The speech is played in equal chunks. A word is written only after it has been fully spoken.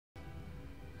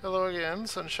Hello again,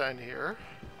 Sunshine here,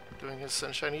 doing his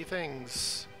sunshiny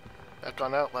things. Back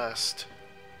on Outlast,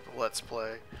 the Let's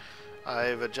Play.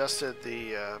 I've adjusted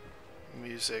the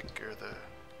music or the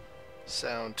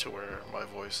sound to where my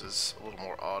voice is a little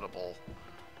more audible.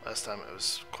 Last time it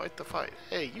was quite the fight.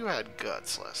 Hey, you had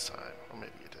guts last time, or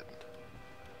maybe you didn't.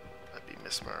 I'd be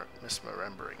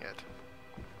misremembering it.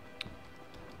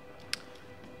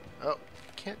 Oh,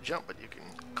 you can't jump, but you can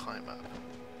climb up.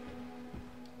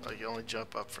 Oh, you only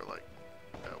jump up for like,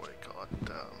 what do you call it?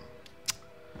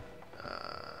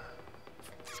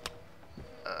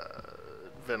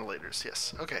 Ventilators.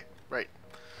 Yes. Okay. Right.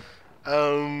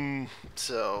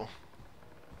 So,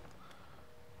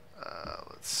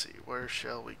 let's see. Where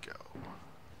shall we go?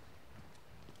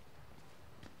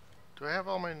 Do I have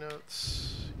all my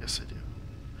notes? Yes, I do.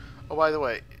 Oh, by the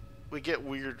way, we get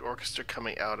weird orchestra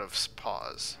coming out of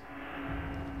pause.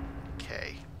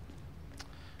 Okay.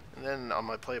 And then on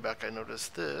my playback I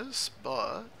noticed this,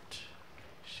 but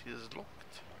she is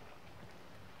locked.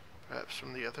 Perhaps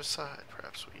from the other side.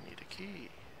 Perhaps we need a key.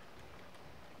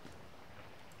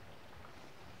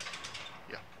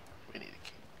 Yeah, we need a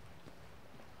key.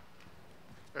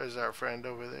 There's our friend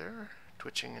over there,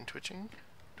 twitching and twitching.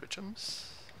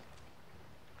 Twitchums.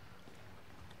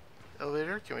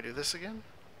 Elevator, can we do this again?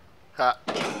 Ha!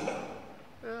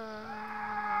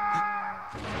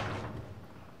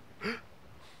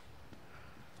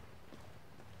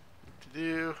 To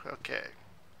do, okay.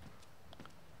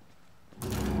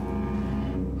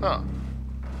 Huh.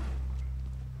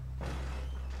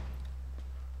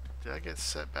 Did I get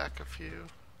set back a few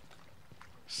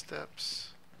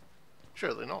steps?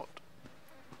 Surely not.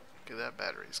 Okay, that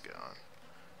battery's gone.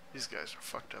 These guys are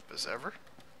fucked up as ever.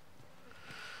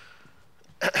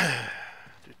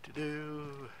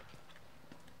 Do-do-do.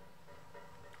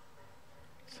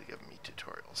 So they give me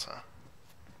tutorials, huh?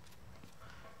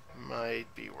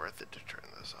 Might be worth it to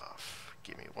turn this off.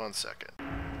 Give me 1 second.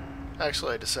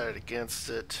 Actually, I decided against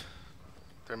it.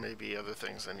 There may be other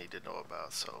things I need to know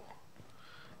about, so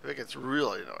if it gets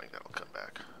really annoying, that'll come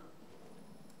back.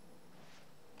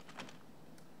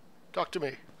 Talk to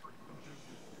me.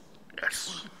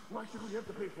 Yes. Why should we have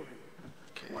to pay for it?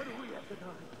 Okay. Why do we have to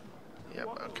die? Yep,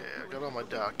 okay, I got all my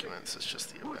documents, it's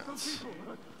just the events.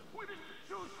 We didn't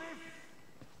choose this.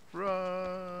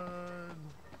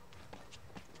 Run!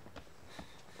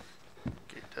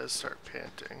 Okay, it does start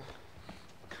panting.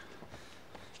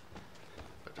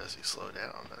 But does he slow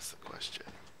down? That's the question.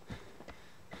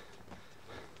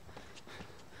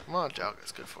 Come on, jog,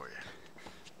 it's good for you.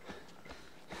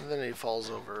 And then he falls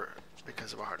over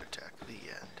because of a heart attack. The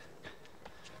end.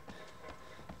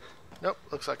 Nope,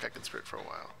 looks like I can sprint for a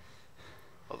while.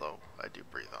 Although, I do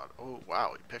breathe on. Oh,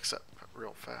 wow, he picks up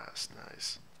real fast.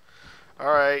 Nice.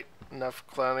 Alright, enough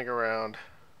clowning around.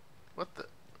 What the?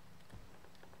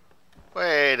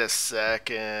 Wait a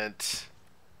second.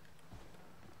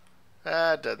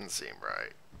 That doesn't seem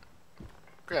right.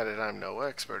 Granted, I'm no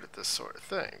expert at this sort of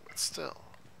thing, but still.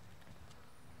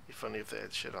 Be funny if they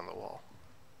had shit on the wall.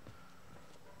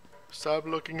 Stop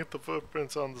looking at the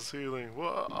footprints on the ceiling.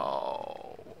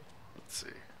 Whoa. Let's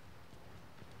see.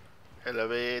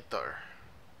 Elevator.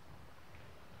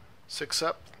 6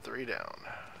 up, 3 down.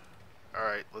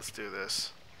 Alright, let's do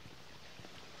this.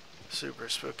 Super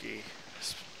spooky.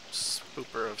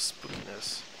 Spooper of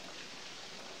spookiness.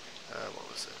 What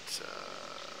was it?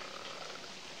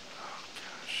 Oh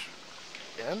gosh.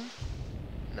 N?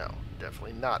 No,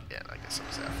 definitely not N. I guess I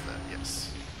was after that,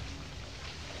 yes.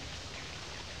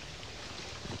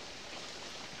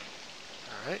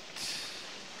 Alright.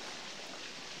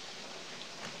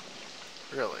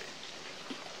 Really?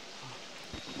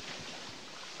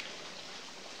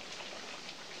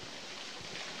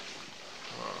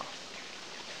 Huh.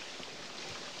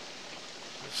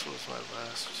 This was my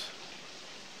last...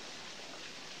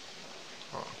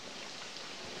 Huh.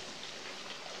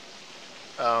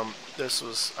 This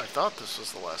was... I thought this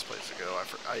was the last place to go.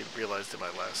 I realized in my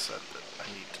last set that I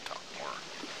need to talk more.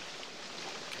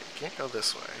 Okay, can't go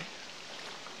this way.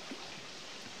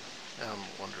 I'm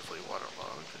wonderfully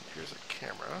waterlogged, and here's a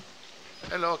camera.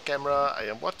 Hello, camera, I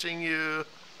am watching you.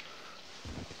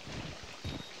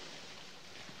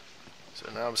 So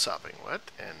now I'm sopping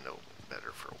wet, and no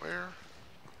better for wear.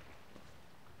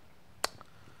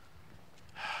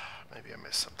 Maybe I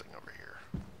missed something over here.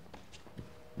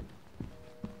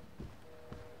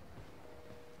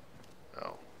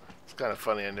 Oh, it's kind of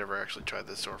funny, I never actually tried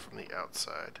this door from the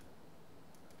outside.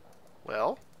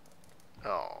 Well?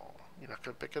 Oh, you're not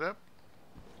gonna pick it up?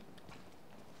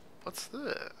 What's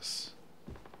this?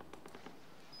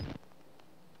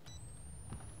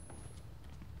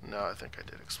 No, I think I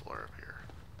did explore up here.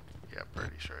 Yeah,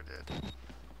 pretty sure I did.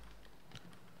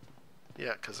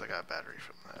 Yeah, because I got battery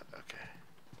from that. Okay.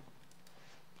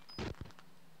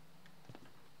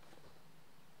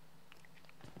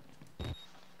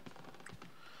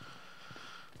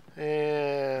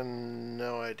 And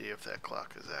no idea if that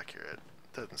clock is accurate.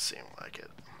 Doesn't seem like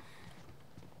it.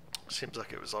 Seems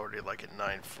like it was already like at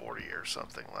 9:40 or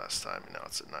something last time, and now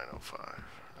it's at 9:05.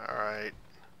 Alright.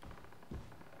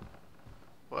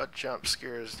 What jump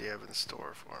scares do you have in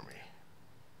store for me?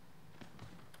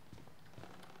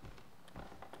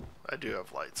 I do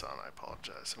have lights on, I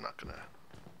apologize. I'm not gonna...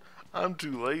 I'm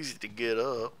too lazy to get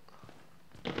up.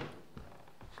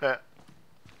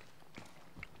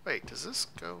 Wait, does this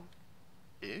go...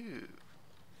 Ew.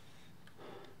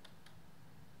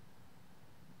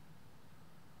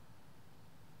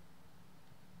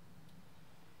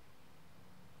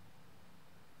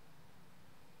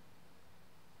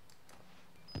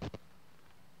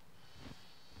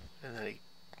 And then he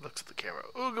looks at the camera.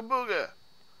 Ooga booga!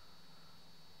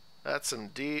 That's some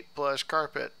deep plush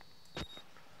carpet.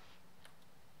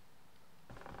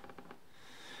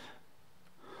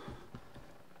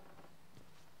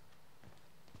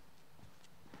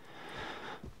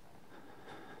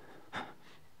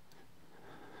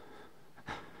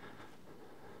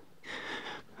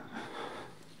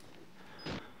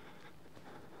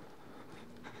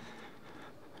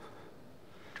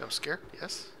 Jump scare?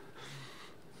 Yes.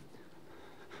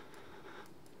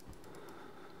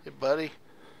 Hey, buddy.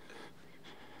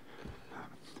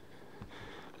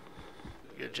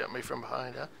 You gonna jump me from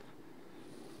behind, huh?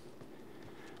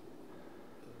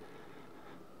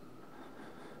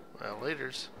 Well,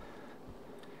 laters.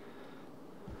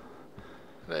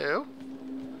 Hello?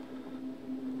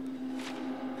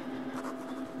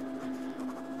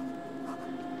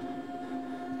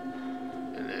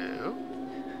 Hello?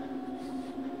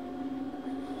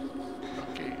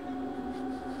 Okay.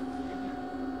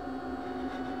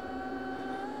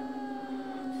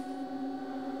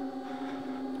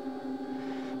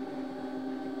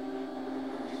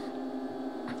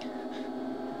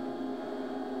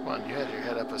 Come on, you had your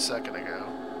head up a second ago.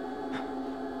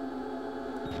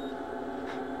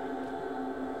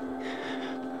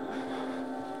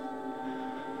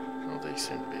 Well, they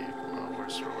seem to be, well,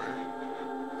 worse for wear.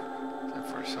 Except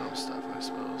for some stuff, I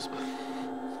suppose, but...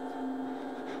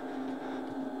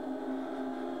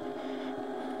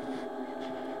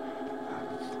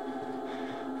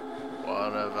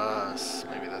 One of us.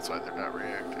 Maybe that's why they're not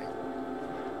reacting.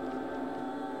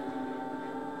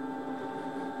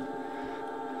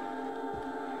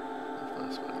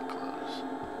 This button close.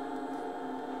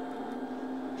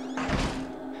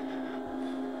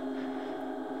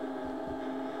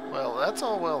 Well, that's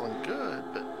all well and good,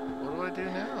 but what do I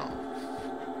do now?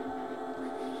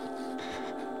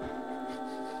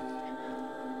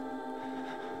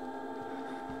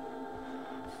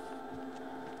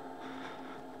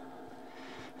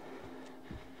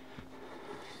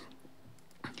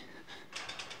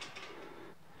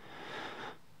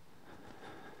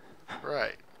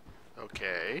 Right.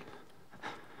 Okay.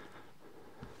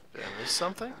 Did I miss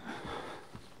something?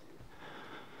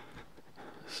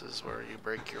 This is where you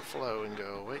break your flow and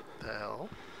go, wait, the hell?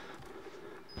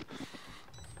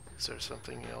 Is there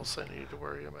something else I need to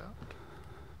worry about?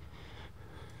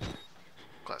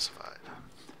 Classified.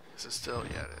 Is it still?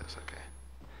 Yeah, it is.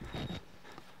 Okay.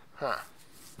 Huh.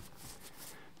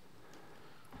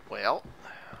 Well.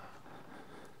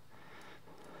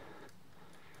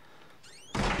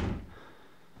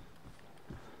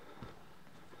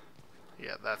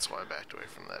 Yeah, that's why I backed away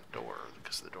from that door,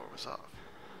 because the door was off.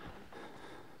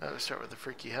 Now we start with the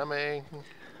freaky humming.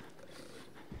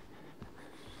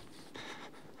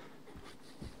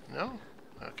 No?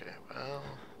 Okay, well...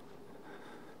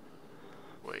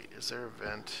 Wait, is there a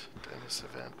vent? Did I miss a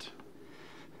vent?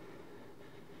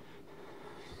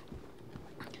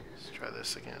 Let's try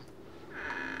this again.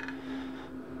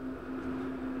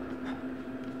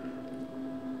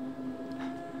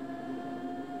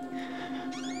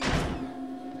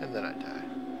 And then I die.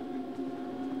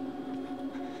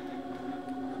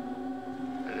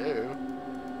 Hello?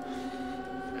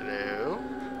 Hello?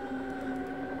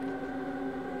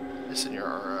 Missing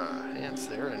your hands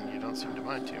there, and you don't seem to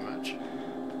mind too much.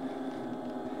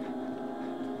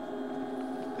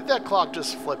 Did that clock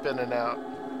just flip in and out?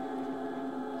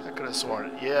 I could have sworn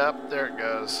it. Yep, there it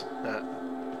goes.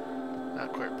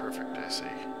 Not quite perfect, I see.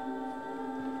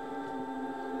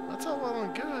 That's all well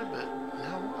and good, but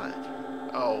now what?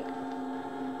 Oh,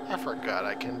 I forgot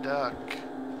I can duck.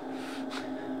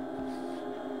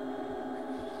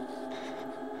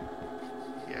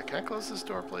 Yeah, can I close this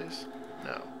door, please?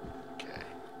 No. Okay.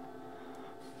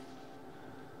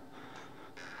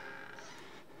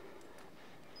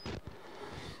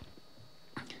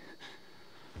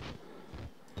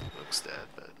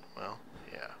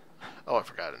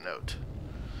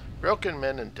 Broken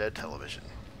men and dead television.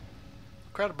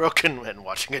 Crowd of broken men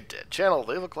watching a dead channel.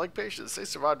 They look like patients. They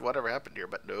survived whatever happened here,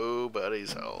 but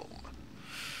nobody's home.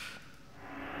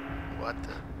 What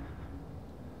the?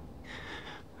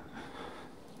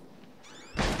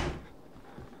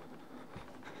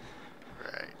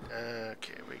 Right.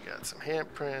 Okay, we got some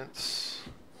handprints.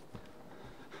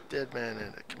 Dead man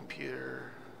and a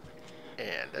computer.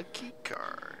 And a key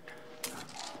card.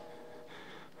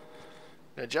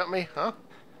 Gonna jump me, huh?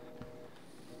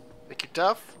 Think you're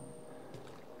tough?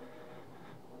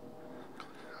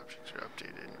 Objects are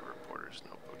updated in your reporter's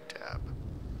notebook tab.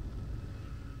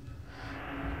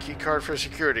 Key card for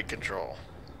security control.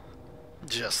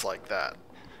 Just like that.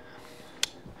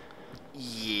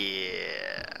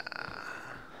 Yeah.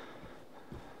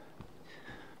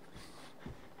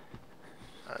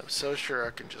 I'm so sure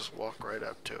I can just walk right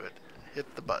up to it,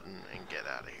 hit the button, and get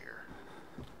out of here.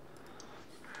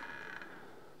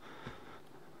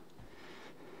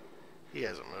 He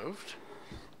hasn't moved.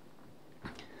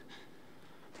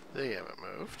 They haven't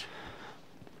moved.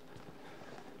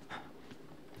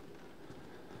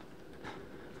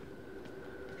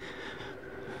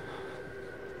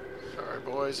 Sorry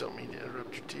boys, don't mean to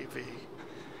interrupt your TV.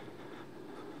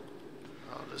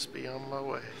 I'll just be on my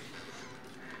way.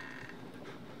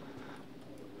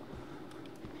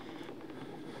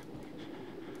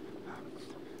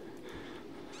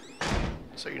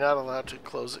 So you're not allowed to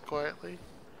close it quietly?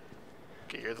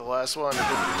 Okay, you're the last one.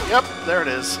 Yep, there it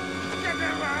is. Get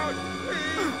them out!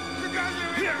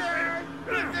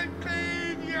 Please!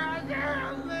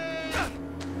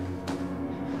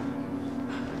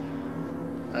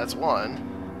 That's one.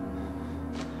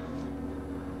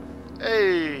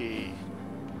 Hey!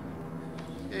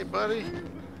 Hey, buddy.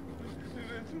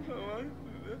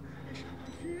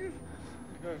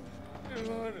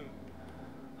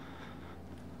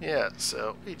 Yeah,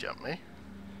 so he jumped me.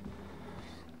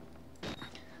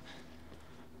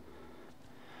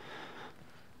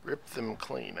 Rip them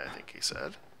clean, I think he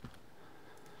said.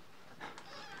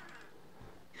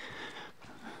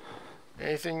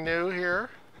 Anything new here?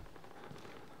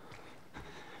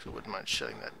 I wouldn't mind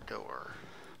shutting that door.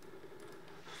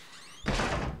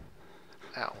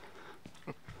 Ow.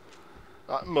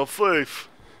 Not in my face.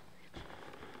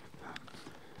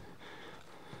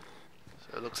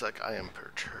 So it looks like I am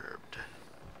perturbed.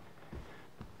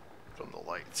 From the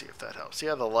light, see if that helps.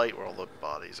 Yeah, the light where all the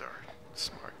bodies are.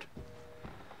 Smart.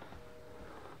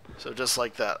 So just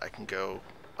like that, I can go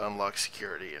unlock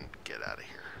security and get out of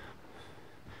here.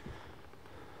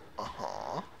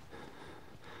 Uh-huh.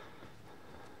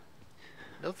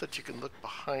 Note that you can look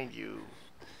behind you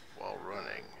while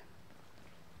running.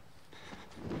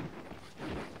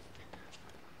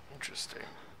 Interesting.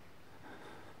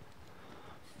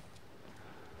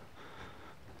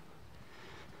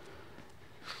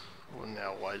 Well,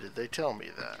 now why did they tell me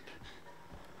that?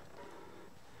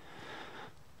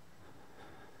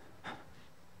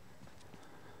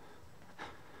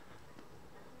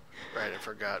 Right, I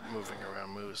forgot moving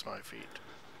around moves my feet.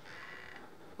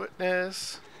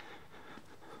 Witness.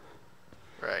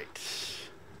 Right.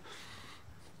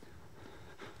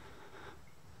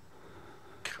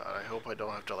 God, I hope I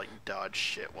don't have to like dodge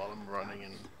shit while I'm running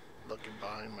and looking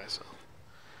behind myself.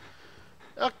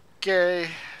 Okay,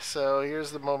 so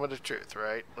here's the moment of truth,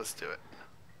 right? Let's do it.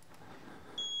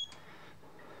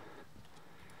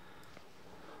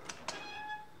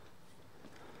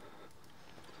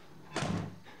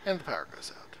 And the power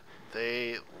goes out.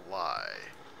 They lie.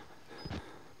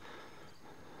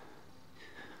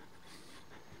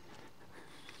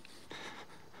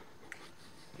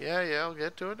 Yeah, I'll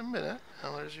get to it in a minute.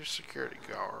 Now there's your security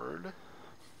guard.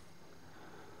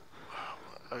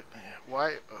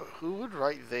 Why? Who would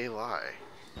write "they lie"?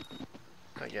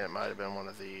 Again, it might have been one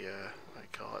of the, what do you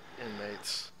call it,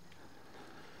 inmates.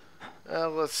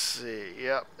 Let's see.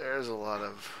 Yep, there's a lot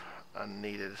of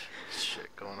unneeded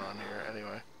shit going on here.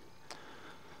 Anyway,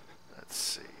 let's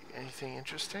see. Anything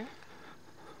interesting?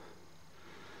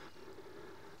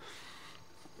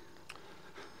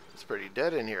 It's pretty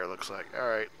dead in here, looks like.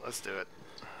 Alright, let's do it.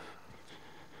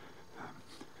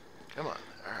 Come on.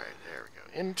 Alright, there we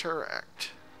go.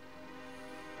 Interact.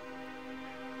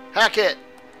 Hack it!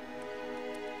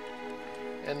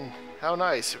 And how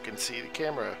nice, you can see the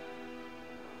camera.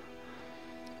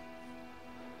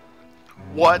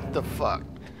 What the fuck?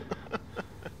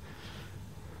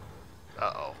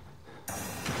 Uh-oh.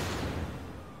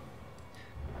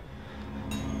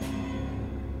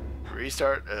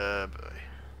 Restart, boy.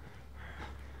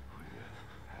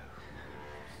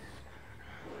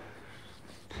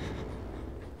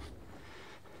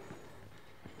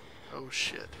 Oh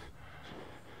shit.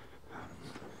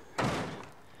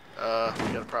 We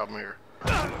got a problem here.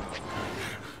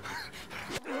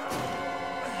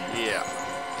 Yeah.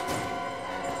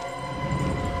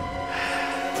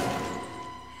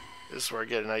 This is where I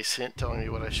get a nice hint telling me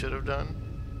what I should have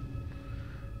done.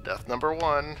 Death number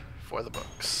 1 for the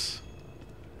books.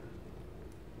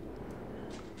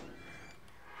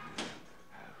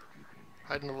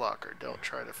 Hide in the locker. Don't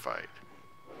try to fight.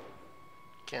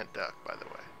 Can't duck, by the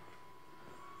way.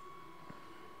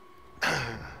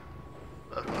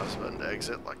 Left mouse button to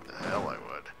exit like the hell I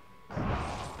would.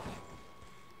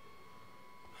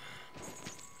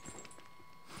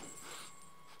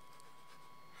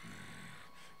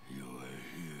 You were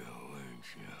here, weren't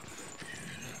you?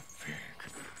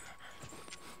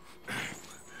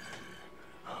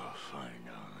 I'll find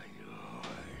only yours.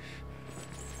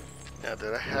 Now,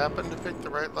 did I happen to pick the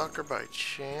right locker by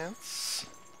chance?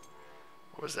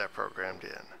 Or was that programmed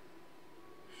in?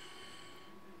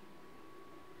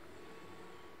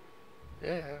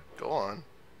 Yeah, go on.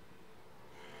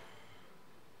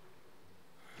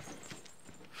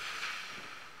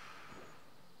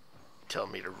 Tell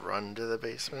me to run to the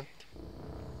basement?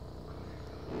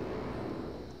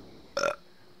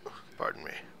 Pardon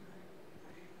me.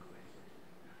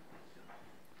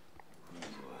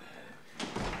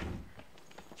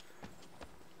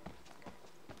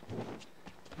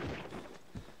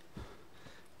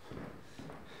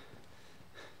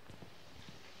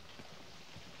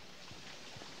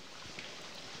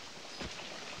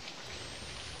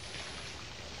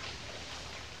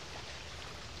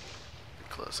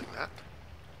 Closing that.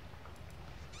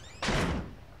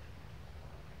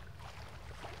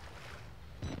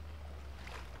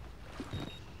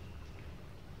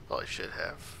 Probably should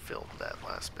have filled that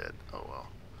last bit. Oh well.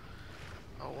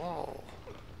 Oh wall.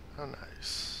 How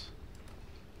nice.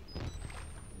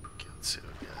 Okay, let's see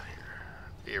what we got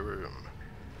here. A room.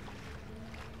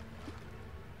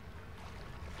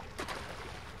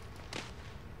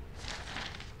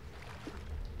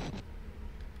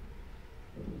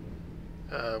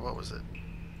 What was it?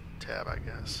 Tab, I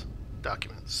guess.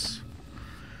 Documents.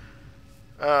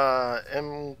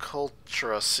 M.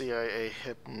 Cultura, CIA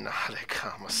hypnotic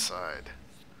homicide.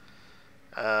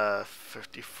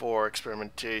 54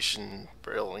 experimentation,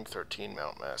 Building 13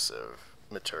 Mount Massive.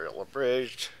 Material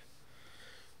abridged.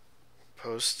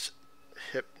 Post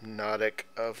hypnotic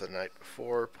of the night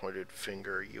before. Pointed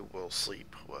finger, you will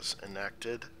sleep, was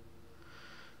enacted.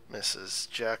 Mrs.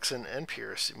 Jackson and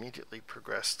Pierce immediately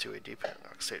progressed to a deep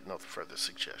hypnotic state. No further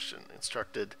suggestion.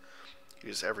 Instructed,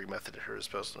 use every method at her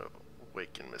disposal to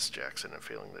awaken Miss Jackson, and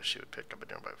feeling that she would pick up a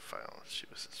nearby file. She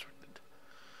was instructed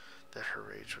that her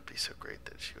rage would be so great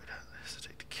that she would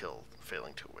hesitate to kill,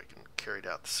 failing to awaken. Carried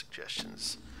out the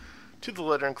suggestions to the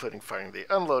letter, including firing the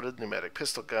unloaded pneumatic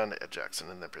pistol gun at Jackson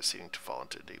and then proceeding to fall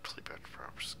into deep sleep after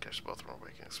proper catch both from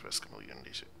awakening. Express complete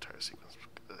unity entire sequence.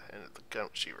 And at the gun,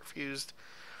 she refused.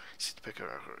 To pick up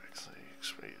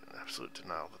absolute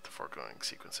denial that the foregoing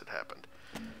sequence had happened.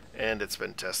 And it's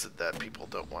been tested that people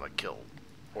don't want to kill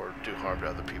or do harm to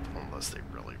other people unless they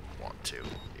really want to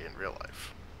in real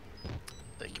life.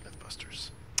 Thank you,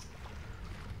 Mythbusters.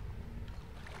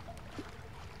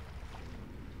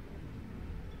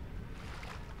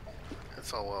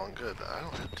 That's all well and good, but I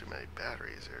don't have too many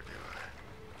batteries here, do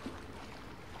I?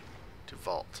 To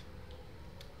vault.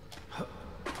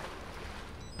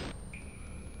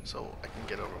 So I can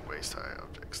get over waist-high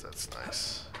objects, that's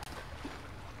nice.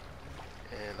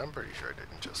 And I'm pretty sure I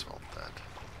didn't just vault that.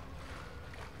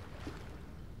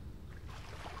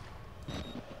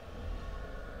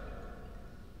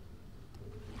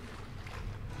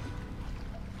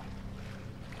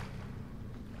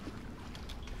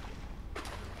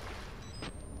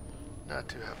 Not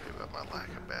too happy about my lack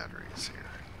of batteries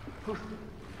here.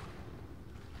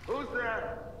 Who's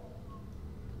there?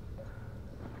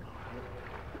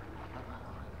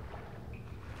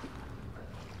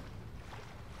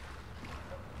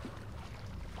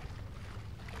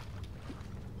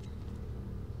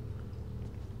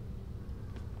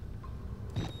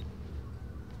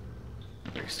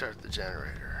 Restart the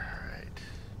generator, right.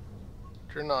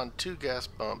 Turn on 2 gas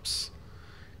pumps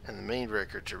and the main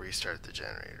breaker to restart the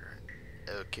generator.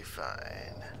 Okay,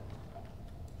 fine.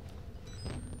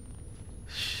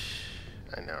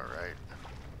 I know, right?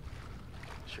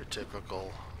 It's your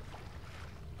typical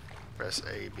press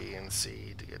A, B, and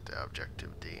C to get to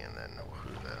objective D, and then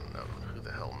who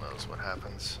the hell knows what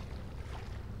happens.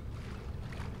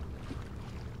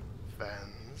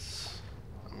 Fans.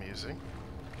 Amusing.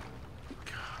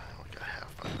 God, I only got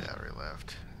half my battery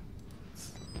left.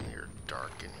 It's near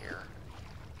dark in here.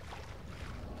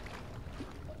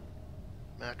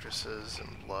 Mattresses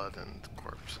and blood and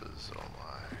corpses, oh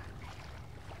my.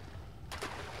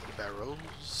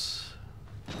 barrels.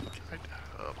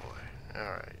 Oh boy.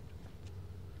 Alright.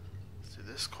 Let's do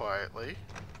this quietly.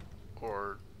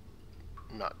 Or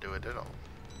not do it at all.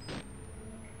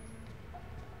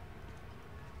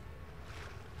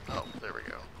 Oh, there we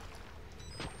go.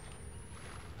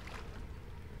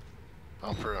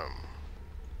 Pump room.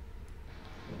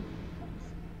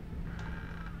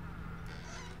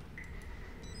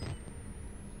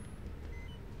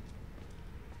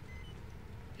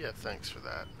 Yeah, thanks for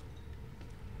that.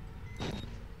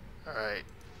 Alright.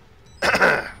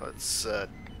 Let's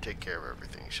take care of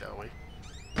everything, shall we?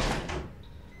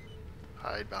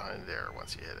 Hide behind there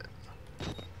once you hit it.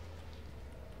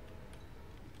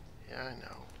 Yeah, I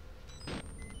know.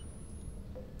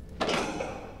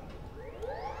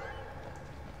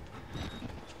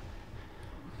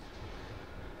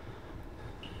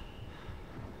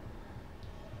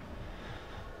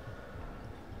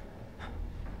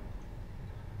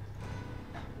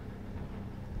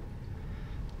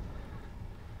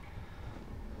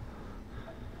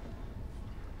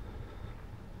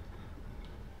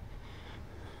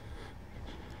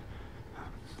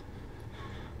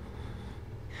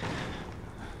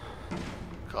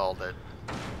 Called it.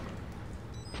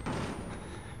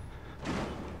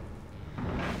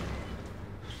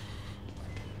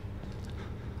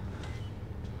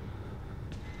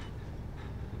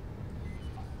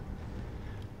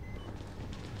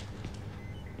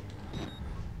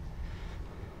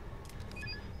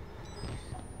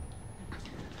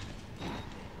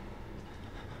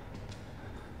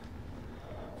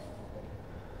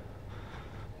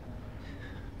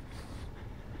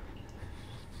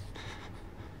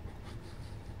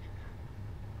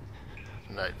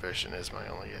 Night vision is my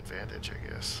only advantage, I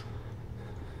guess.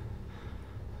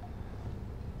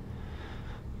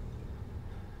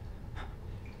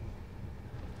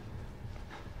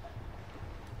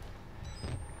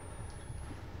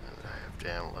 And I have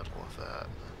damn little of that.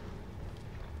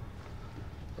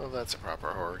 Well, that's a proper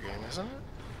horror game, isn't it?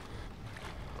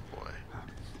 Oh boy.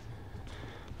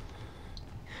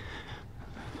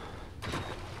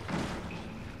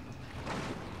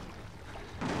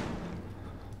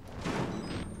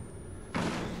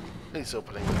 He's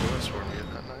opening the doors for me,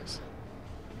 isn't that nice?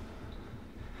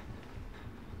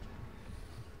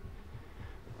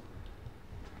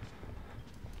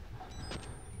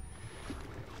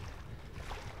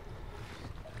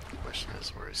 The question is,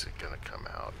 where is it gonna come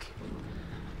out?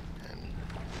 And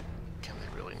can they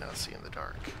really not see in the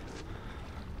dark?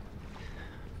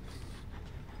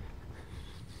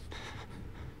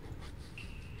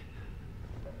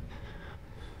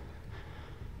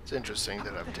 It's interesting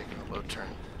that I've taken a low turn.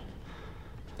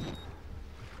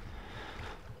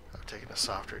 I've taken a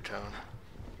softer tone.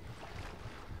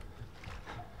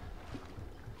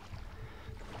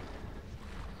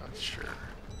 Not sure.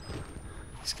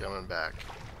 He's coming back.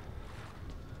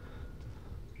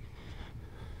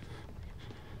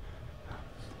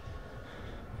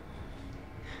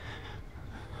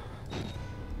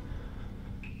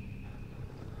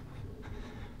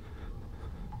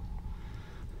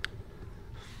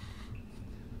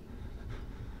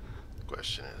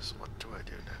 Question is, what do I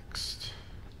do next?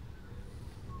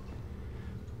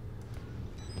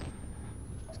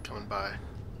 He's coming by.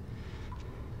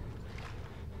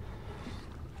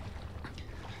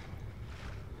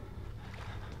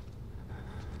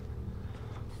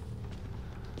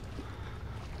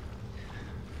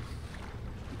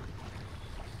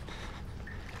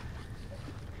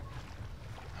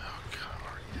 Oh God, I'm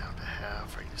already down to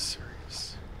half. Are you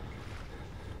serious?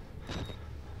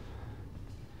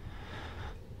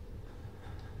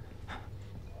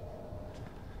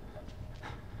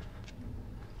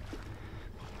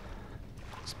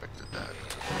 Expected that.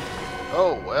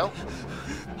 Oh, well.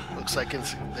 Looks like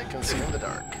they can see in the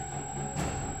dark.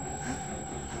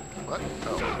 What?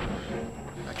 Oh.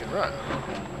 I can run.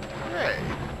 Hooray.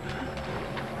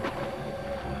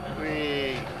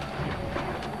 Whee.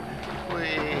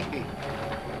 Whee.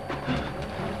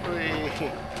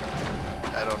 Whee.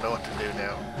 I don't know what to do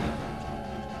now.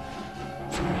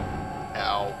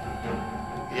 Ow.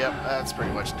 Yep, that's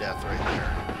pretty much death right there.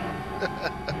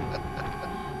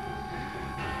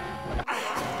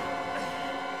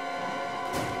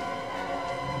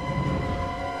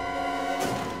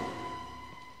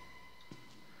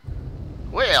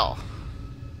 Well,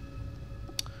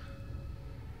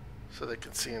 so they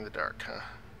can see in the dark, huh?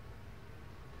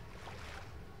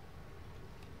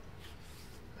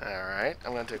 Alright,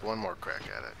 I'm going to take one more crack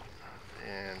at it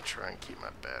and try and keep my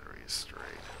batteries straight.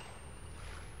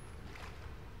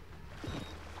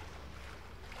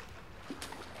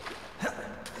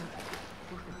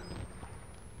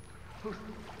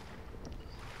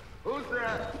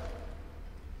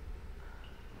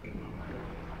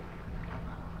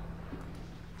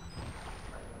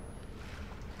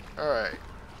 Alright.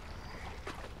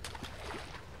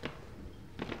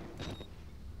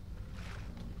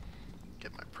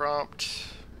 Get my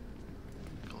prompt.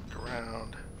 Look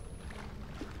around.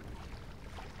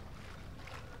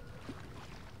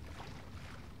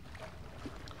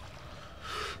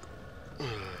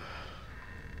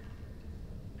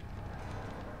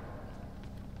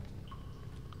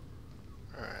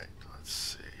 Alright, let's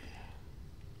see.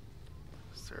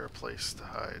 Is there a place to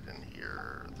hide in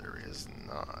here? There is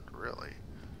not, really.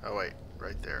 Oh wait,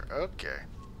 right there. Okay.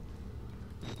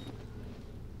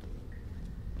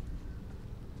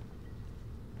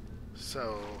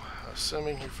 So,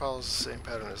 assuming he follows the same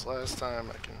pattern as last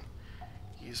time, I can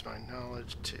use my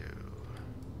knowledge to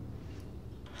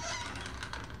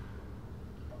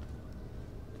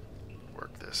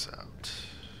work this out.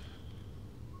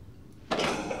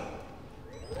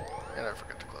 And I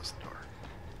forgot to close the door.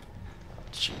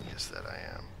 Genius that I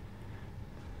am.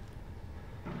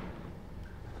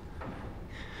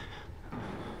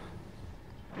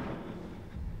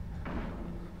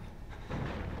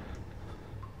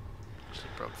 Just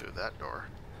broke through that door.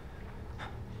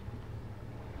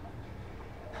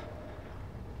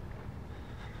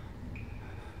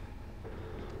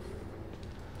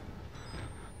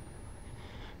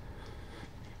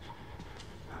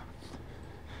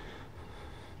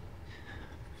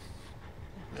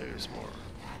 Maybe there's more.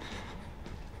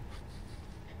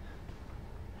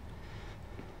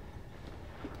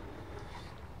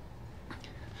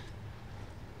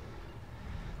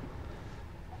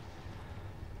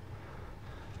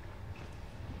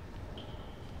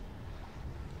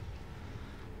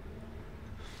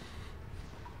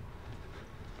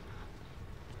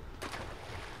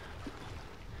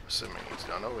 Assuming he's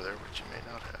gone over there, which he may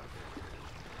not have.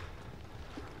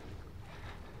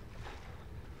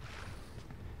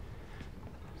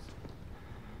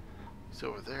 He's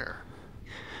over there.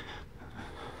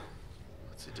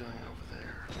 What's he doing over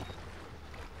there?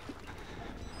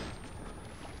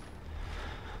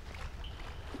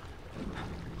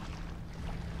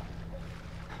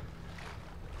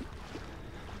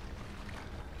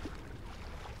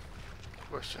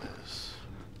 Question is,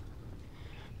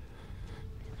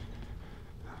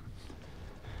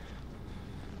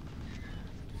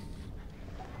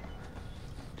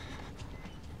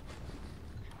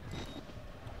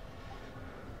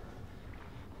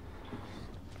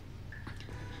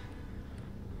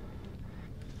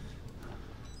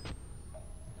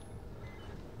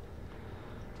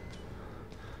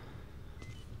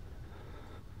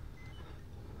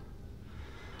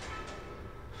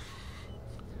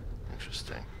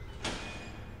 interesting.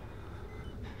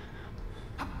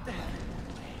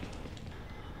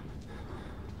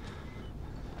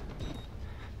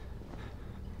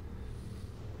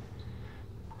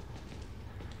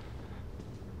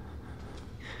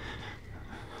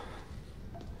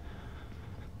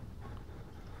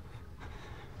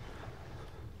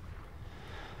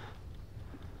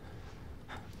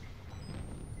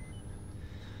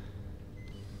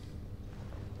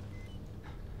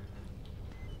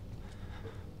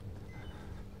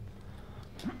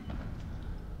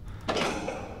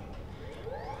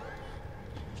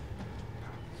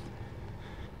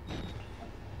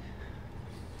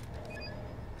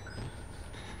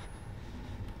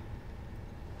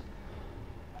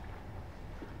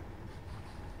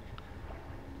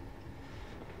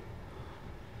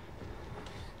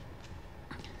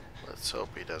 Let's hope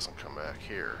he doesn't come back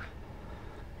here.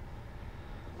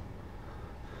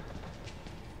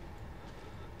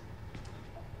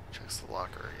 Checks the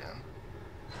locker again.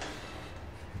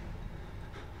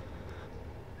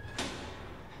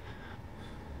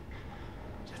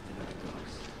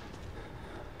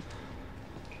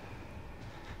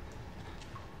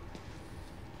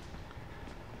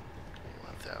 He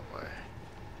went that way.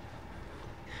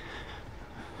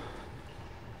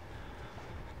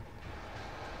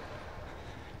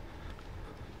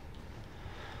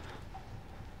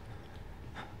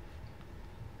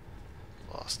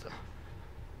 Lost him.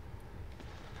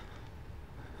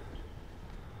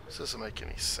 This doesn't make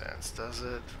any sense, does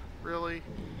it? Really?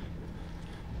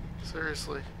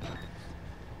 Seriously?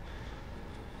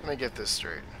 Let me get this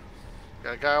straight.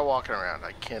 Got a guy walking around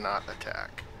I cannot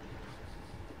attack.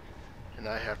 And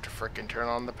I have to frickin' turn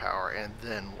on the power, and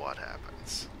then what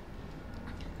happens?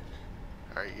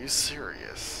 Are you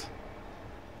serious?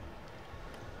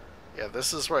 Yeah,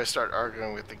 this is where I start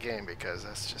arguing with the game, because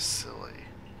that's just silly.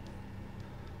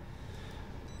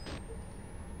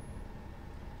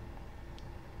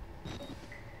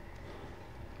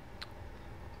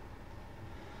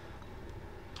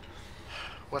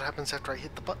 What happens after I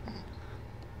hit the button?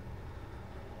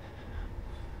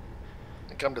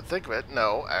 come to think of it,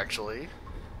 no, actually.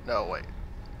 No, wait.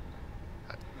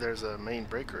 There's a main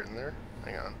breaker in there.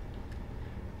 Hang on.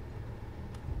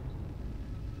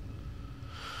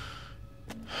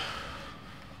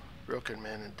 Broken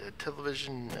man and dead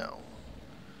television? No.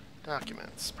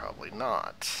 Documents? Probably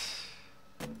not.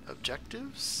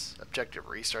 Objectives? Objective,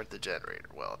 restart the generator.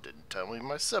 Well, it didn't tell me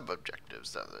my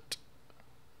sub-objectives, does it?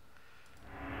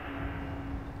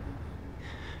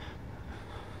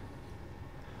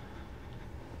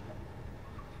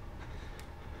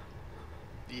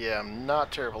 Yeah, I'm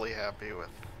not terribly happy with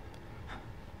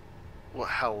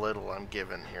how little I'm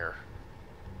given here.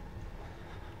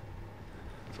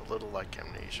 It's a little like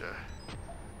Amnesia.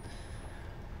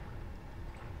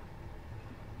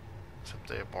 Except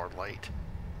they have more light.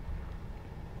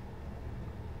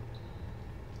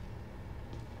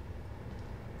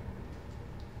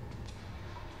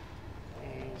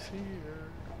 He's here.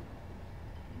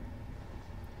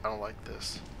 I don't like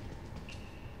this.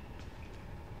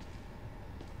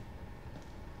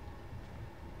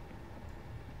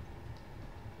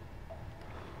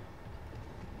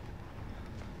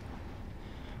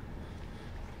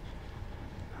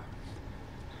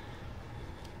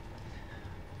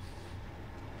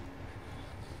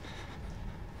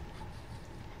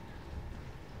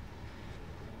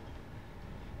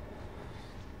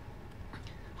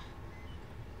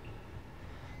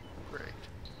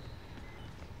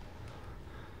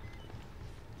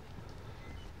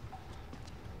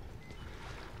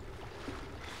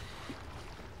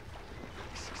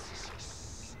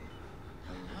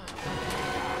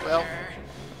 Well,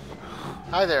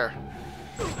 hi there.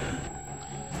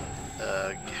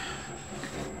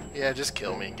 Yeah, just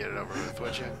kill me and get it over with,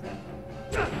 would you?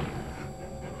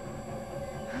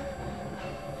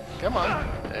 Come on.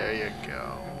 There you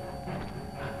go.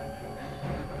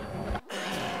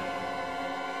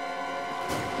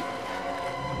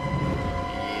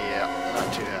 Yeah,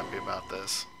 not too happy about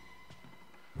this.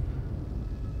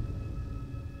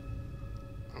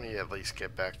 Let me at least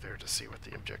get back there to see what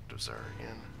the objectives are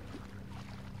again.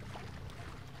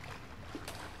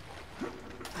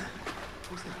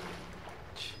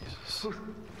 Jesus.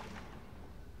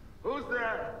 Who's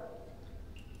there?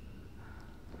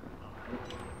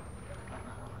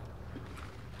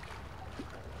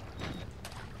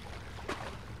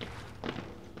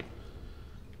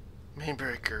 Main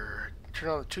breaker. Turn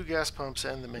on the 2 gas pumps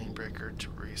and the main breaker to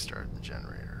restart the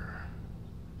generator.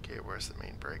 Okay, where's the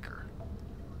main breaker?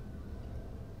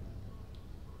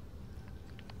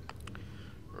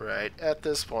 Right, at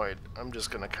this point, I'm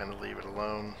just gonna kind of leave it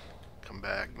alone. Come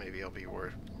back, maybe I'll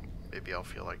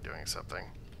feel like doing something.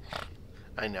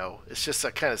 I know, it's just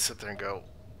I kind of sit there and go,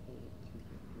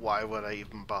 why would I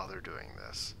even bother doing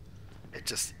this? It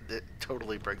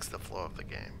totally breaks the flow of the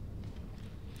game.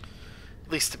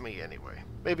 At least to me, anyway.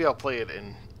 Maybe I'll play it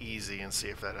in easy and see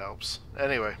if that helps.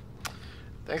 Anyway,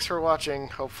 thanks for watching.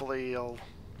 Hopefully I'll,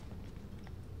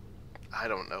 I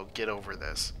don't know, get over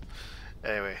this.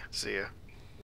 Anyway, see ya.